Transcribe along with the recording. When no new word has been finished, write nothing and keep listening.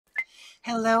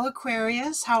Hello,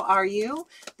 Aquarius. How are you?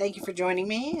 Thank you for joining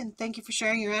me and thank you for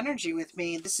sharing your energy with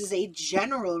me. This is a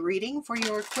general reading for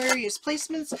your Aquarius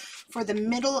placements for the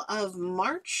middle of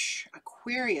March.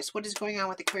 Aquarius, what is going on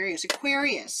with Aquarius?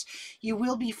 Aquarius, you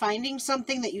will be finding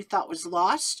something that you thought was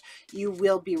lost. You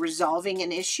will be resolving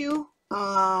an issue.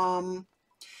 There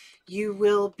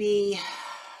will be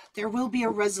a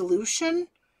resolution.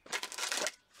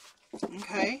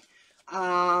 Okay.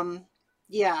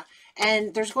 Yeah.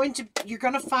 And you're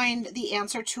going to find the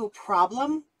answer to a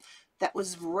problem that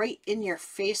was right in your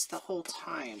face the whole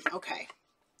time. Okay.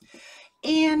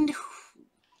 And,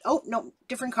 oh, no,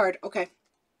 different card. Okay.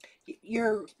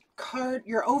 Your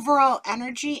overall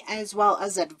energy as well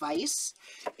as advice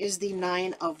is the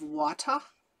 9 of Water.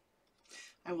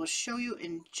 I will show you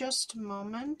in just a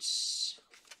moment.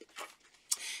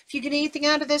 If you get anything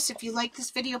out of this, if you like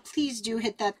this video, please do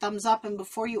hit that thumbs up. And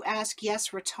before you ask, yes,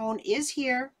 Ratone is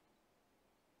here.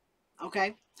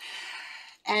 Okay.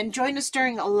 And join us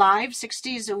during a live 6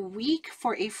 days a week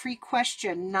for a free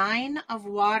question. 9 of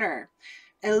Water.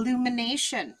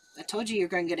 Illumination. I told you you're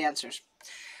going to get answers.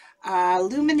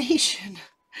 Illumination.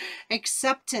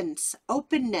 Acceptance.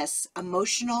 Openness.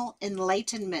 Emotional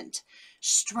enlightenment.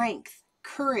 Strength.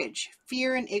 Courage.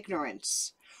 Fear and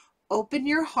ignorance. Open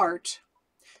your heart.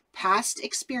 Past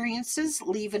experiences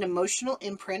leave an emotional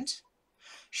imprint.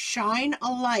 Shine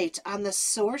a light on the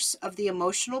source of the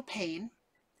emotional pain,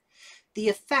 the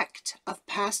effect of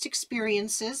past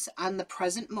experiences on the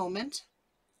present moment,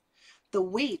 the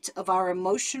weight of our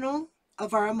emotions,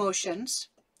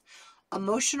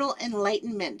 emotional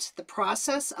enlightenment, the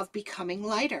process of becoming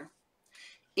lighter.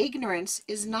 Ignorance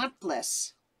is not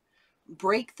bliss.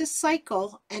 Break the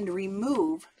cycle and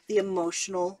remove the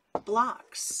emotional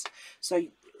blocks. So,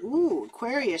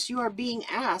 Aquarius, you are being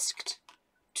asked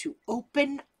to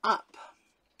open up,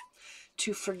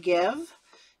 to forgive,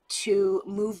 to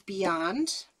move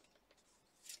beyond.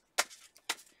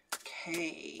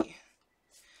 Okay.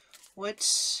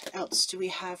 What else do we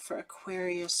have for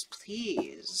Aquarius,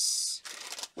 please?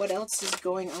 What else is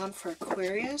going on for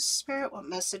Aquarius? Spirit, what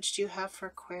message do you have for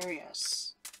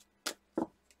Aquarius?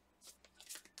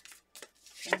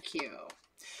 Thank you.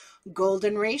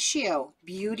 Golden ratio,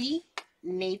 beauty,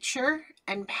 nature,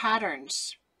 and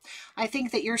patterns. I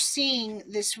think that you're seeing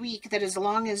this week that as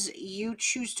long as you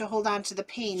choose to hold on to the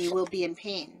pain, you will be in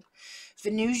pain.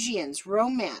 Venusians,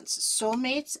 romance,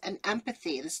 soulmates, and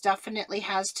empathy. This definitely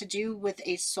has to do with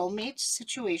a soulmate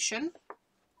situation.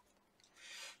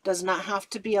 Does not have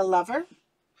to be a lover,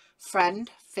 friend,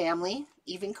 family,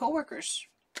 even coworkers.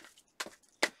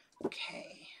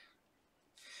 Okay.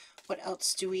 What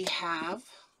else do we have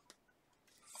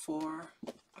for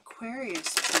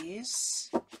Aquarius,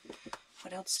 please?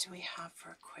 What else do we have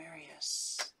for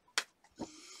Aquarius?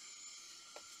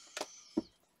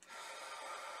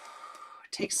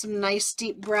 Take some nice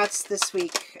deep breaths this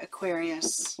week,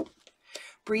 Aquarius.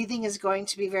 Breathing is going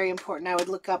to be very important. I would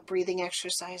look up breathing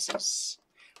exercises.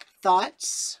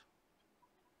 Thoughts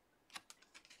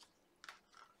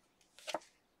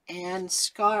and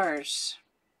scars.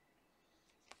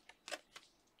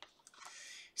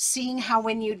 Seeing how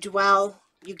when you dwell,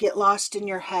 you get lost in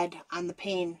your head on the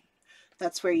pain.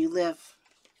 That's where you live.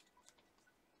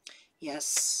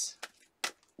 Yes.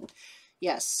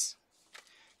 Yes.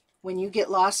 When you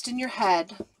get lost in your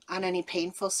head on any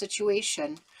painful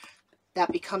situation,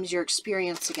 that becomes your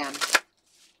experience again.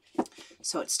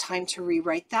 So it's time to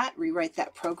rewrite that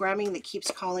programming that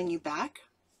keeps calling you back.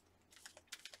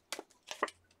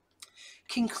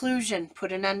 Conclusion,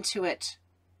 put an end to it.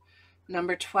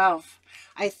 Number 12.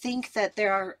 I think that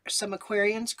there are some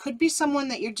Aquarians, could be someone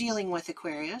that you're dealing with,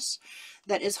 Aquarius,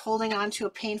 that is holding on to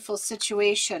a painful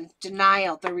situation,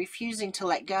 denial. They're refusing to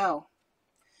let go.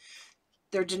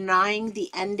 They're denying the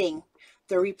ending.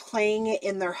 They're replaying it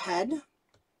in their head.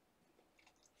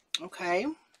 Okay.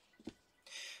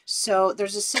 So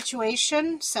there's a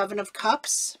situation, 7 of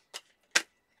Cups,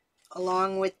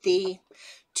 along with the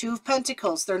 2 of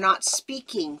Pentacles. They're not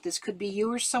speaking. This could be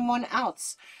you or someone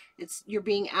else. You're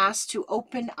being asked to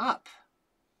open up.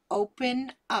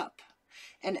 Open up.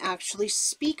 And actually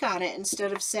speak on it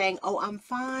instead of saying, oh, I'm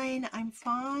fine, I'm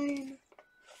fine.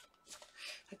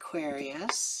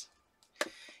 Aquarius,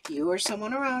 you or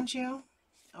someone around you.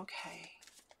 Okay.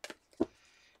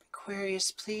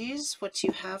 Aquarius, please. What do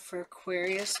you have for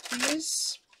Aquarius,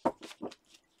 please?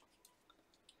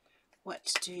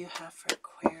 What do you have for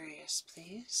Aquarius,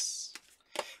 please?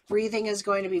 Breathing is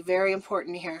going to be very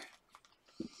important here.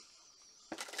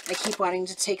 I keep wanting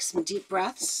to take some deep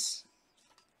breaths.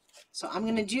 So I'm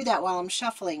going to do that while I'm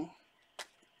shuffling.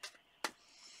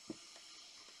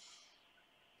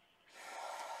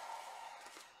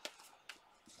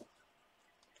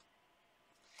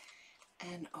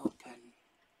 and open.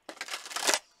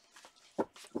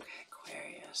 Okay,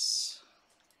 Aquarius.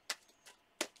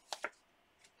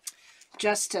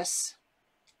 Justice,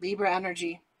 Libra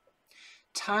energy.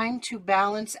 Time to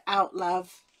balance out,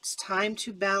 love. It's time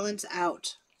to balance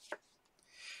out.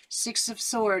 Six of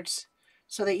Swords,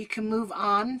 so that you can move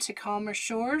on to calmer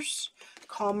shores.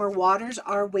 Calmer waters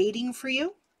are waiting for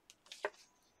you.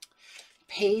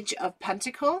 Page of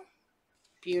Pentacle.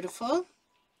 Beautiful.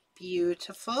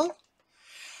 Beautiful.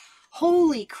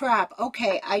 Holy crap.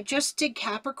 Okay, I just did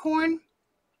Capricorn,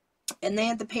 and they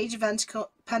had the Page of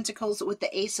Pentacles with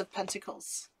the Ace of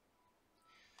Pentacles.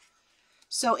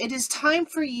 So it is time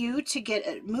for you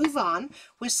to move on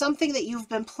with something that you've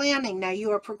been planning. Now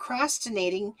you are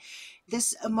procrastinating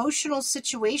this emotional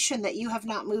situation that you have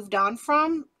not moved on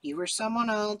from. You or someone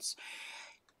else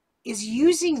is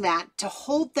using that to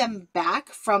hold them back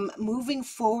from moving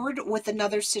forward with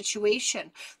another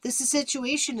situation. This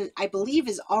situation, I believe,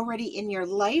 is already in your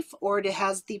life, or it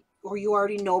has or you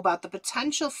already know about the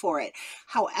potential for it.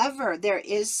 However, there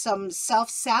is some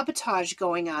self-sabotage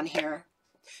going on here.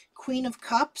 Queen of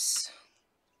Cups,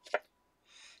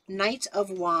 Knight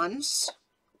of Wands,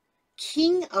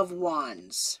 King of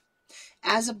Wands.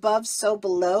 As above, so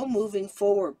below, moving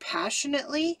forward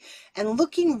passionately and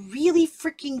looking really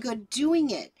freaking good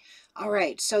doing it. All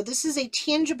right, so this is a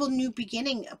tangible new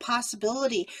beginning, a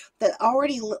possibility that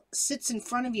already sits in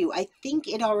front of you. I think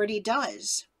it already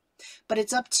does, but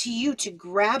it's up to you to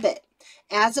grab it.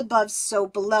 As above, so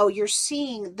below. You're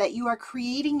seeing that you are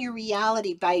creating your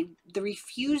reality by the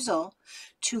refusal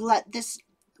to let this,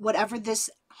 whatever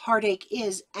this heartache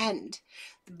is, end.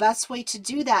 The best way to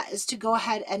do that is to go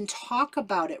ahead and talk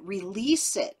about it,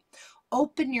 release it,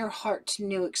 open your heart to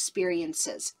new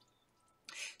experiences.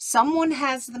 Someone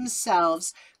has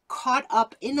themselves caught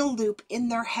up in a loop in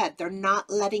their head. They're not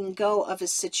letting go of a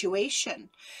situation,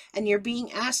 and you're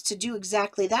being asked to do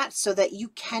exactly that so that you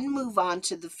can move on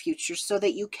to the future, so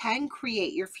that you can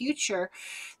create your future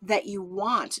that you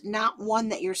want, not one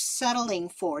that you're settling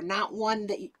for, not one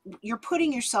that you're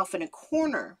putting yourself in a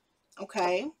corner.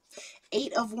 Okay,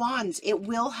 Eight of Wands. It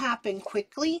will happen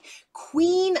quickly.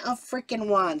 Queen of freaking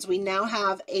Wands. We now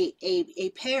have a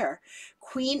pair.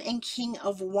 Queen and King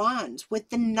of Wands. With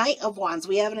the Knight of Wands,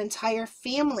 we have an entire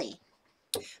family.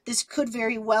 This could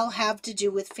very well have to do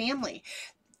with family.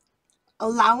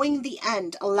 Allowing the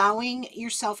end, allowing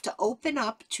yourself to open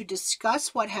up, to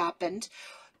discuss what happened,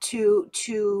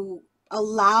 to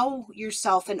allow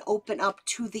yourself and open up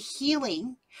to the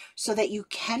healing so that you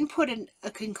can put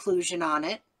a conclusion on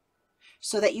it,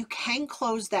 so that you can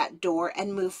close that door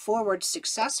and move forward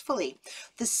successfully.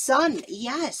 The Sun,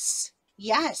 yes,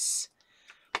 yes.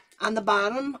 On the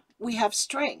bottom, we have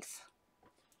strength.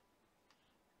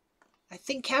 I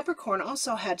think Capricorn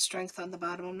also had strength on the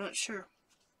bottom. I'm not sure.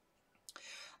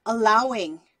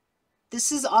 Allowing.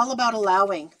 This is all about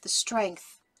allowing, the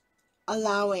strength.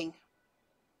 Allowing.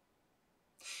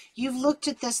 You've looked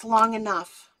at this long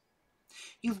enough.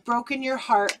 You've broken your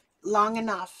heart long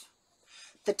enough.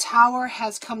 The tower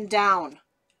has come down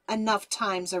enough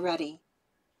times already.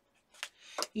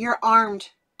 You're armed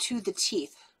to the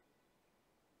teeth.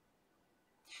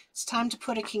 It's time to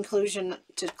put a conclusion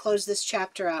to close this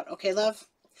chapter out. Okay, love?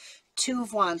 Two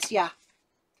of Wands. Yeah.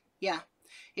 Yeah.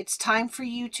 It's time for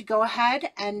you to go ahead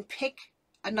and pick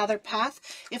another path.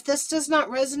 If this does not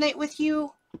resonate with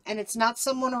you and it's not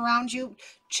someone around you,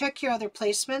 check your other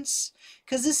placements,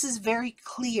 because this is very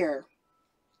clear.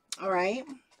 All right?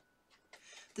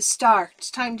 The Star,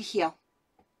 it's time to heal.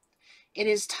 It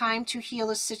is time to heal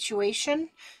a situation.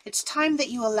 It's time that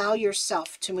you allow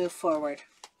yourself to move forward.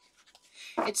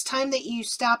 It's time that you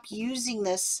stop using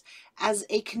this as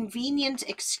a convenient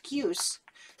excuse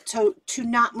to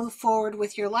not move forward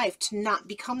with your life, to not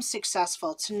become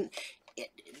successful, to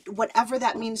whatever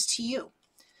that means to you.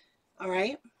 All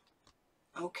right?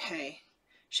 Okay.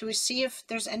 Should we see if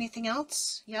there's anything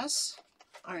else? Yes?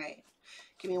 All right.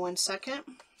 Give me 1 second.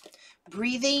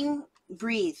 Breathing,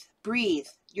 breathe, breathe.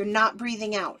 You're not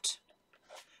breathing out.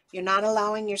 You're not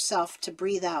allowing yourself to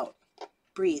breathe out.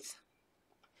 Breathe.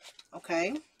 Okay?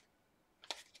 All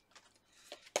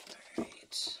right.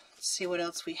 Let's see what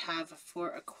else we have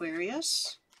for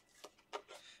Aquarius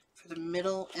for the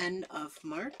middle end of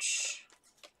March.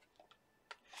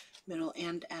 Middle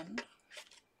and end.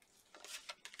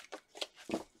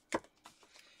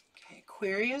 Okay,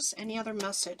 Aquarius, any other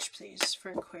message, please,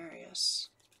 for Aquarius?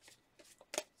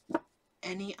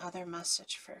 Any other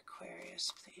message for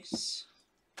Aquarius, please?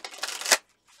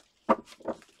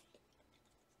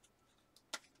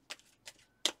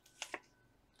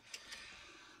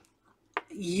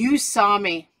 You saw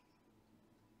me.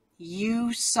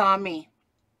 You saw me.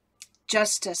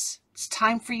 Justice. It's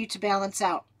time for you to balance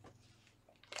out.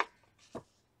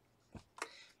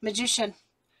 Magician.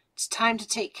 It's time to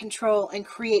take control and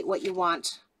create what you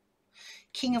want.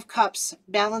 King of Cups.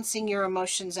 Balancing your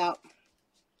emotions out.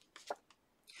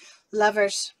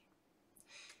 Lovers.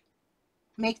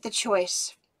 Make the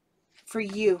choice for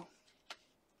you.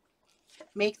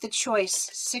 Make the choice,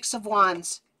 Six of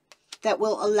Wands, that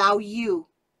will allow you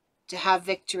to have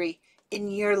victory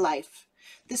in your life.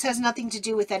 This has nothing to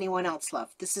do with anyone else,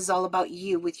 love. This is all about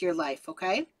you with your life,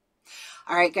 okay?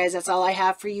 All right, guys, that's all I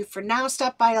have for you for now.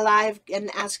 Stop by live and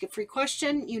ask a free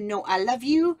question. You know I love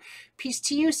you. Peace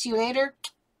to you. See you later.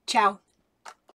 Ciao.